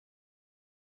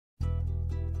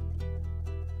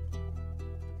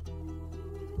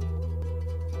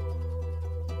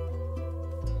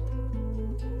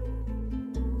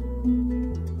To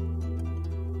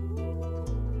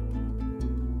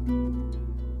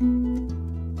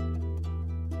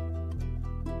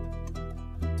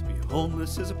be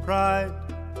homeless is a pride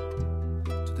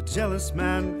to the jealous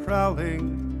man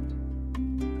prowling,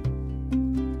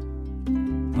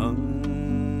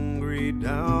 hungry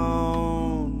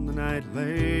down the night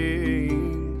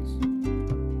lanes,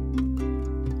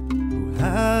 who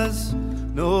has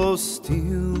no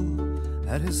steel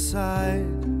at his side,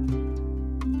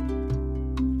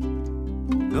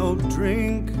 no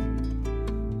drink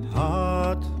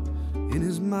hot in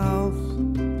his mouth,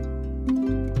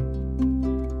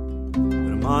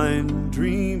 but a mind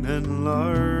dream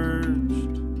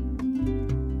enlarged,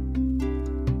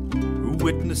 who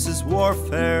witnesses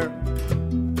warfare,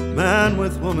 man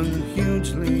with woman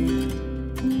hugely,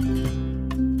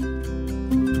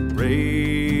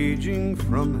 raging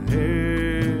from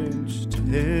hedge to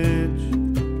hedge.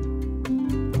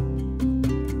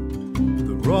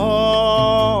 The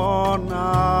raw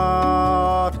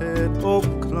knotted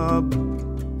oak club,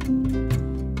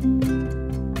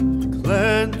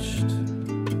 clenched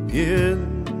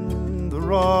in the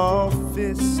raw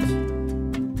fist,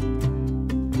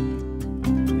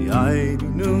 the ivy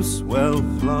noose well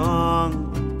flung,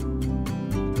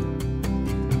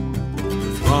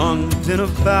 thronged in a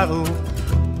battle,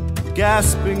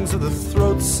 gaspings of the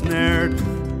throat snared,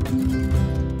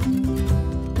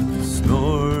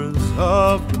 snores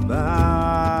of the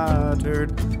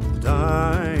battered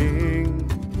dying,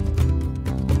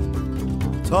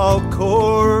 tall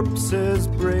corpses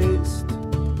braced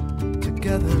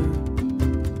together,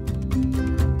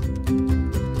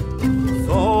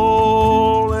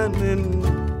 fallen in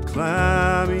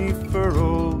clammy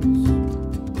furrows,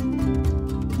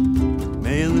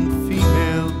 male and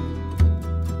female,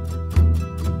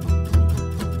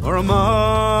 or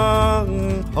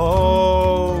among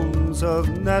homes of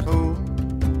nettle,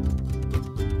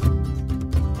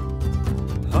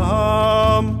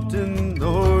 humped in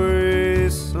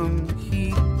noisome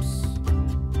heaps,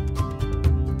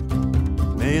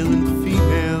 male and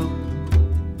female.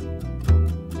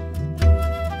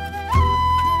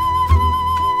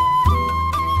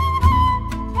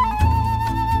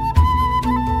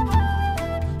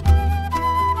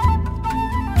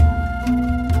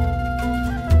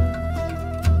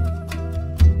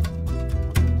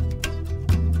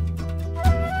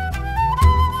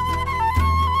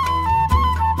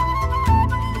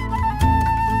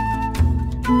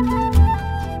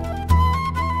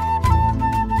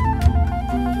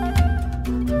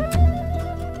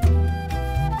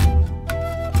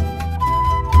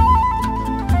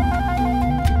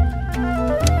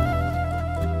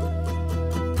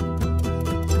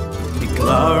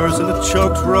 Flowers in the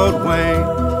choked roadway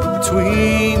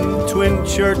between twin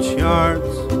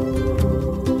churchyards,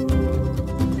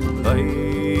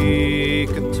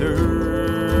 like a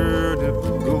turnip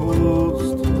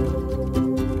ghost.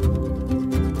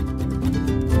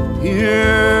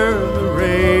 Hear the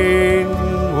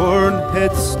rain-worn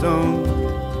headstone,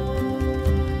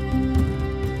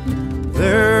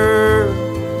 there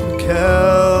the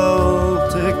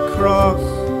Celtic cross,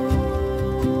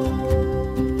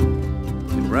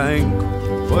 rank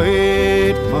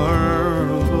white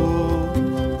marble.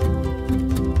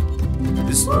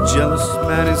 This jealous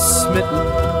man is smitten,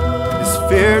 his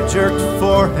fear-jerked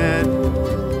forehead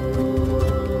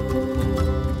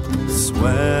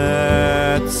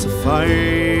sweats a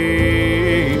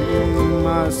fine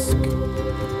mask.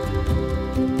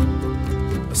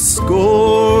 A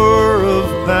score of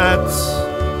bats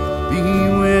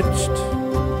bewitched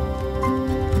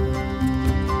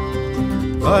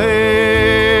by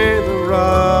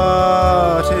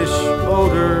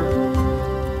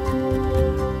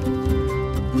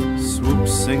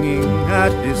singing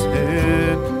at his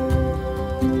head.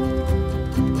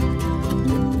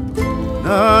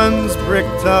 Nuns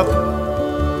bricked up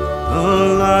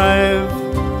alive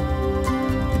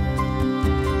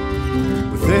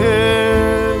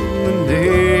within the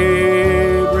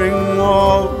neighboring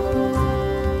wall,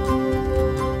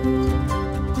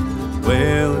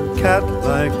 wailing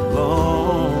cat-like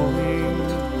longing.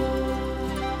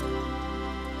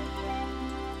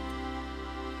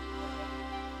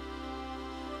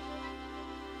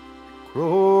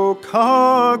 Crow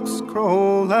cocks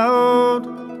crow loud,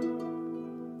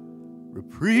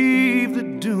 reprieve the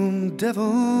doomed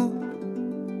devil.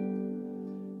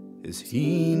 Is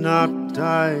he not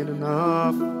died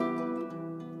enough?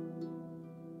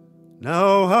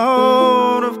 Now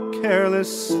out of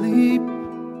careless sleep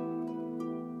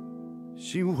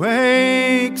she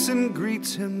wakes and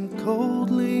greets him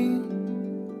coldly,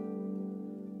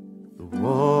 the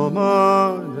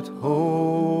woman at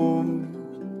home.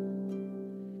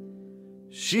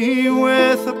 she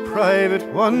with a private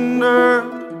wonder,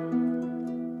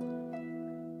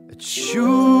 at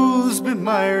shoes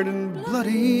bemired and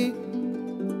bloody.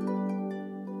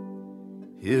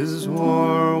 His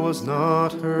war was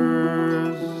not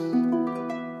hers.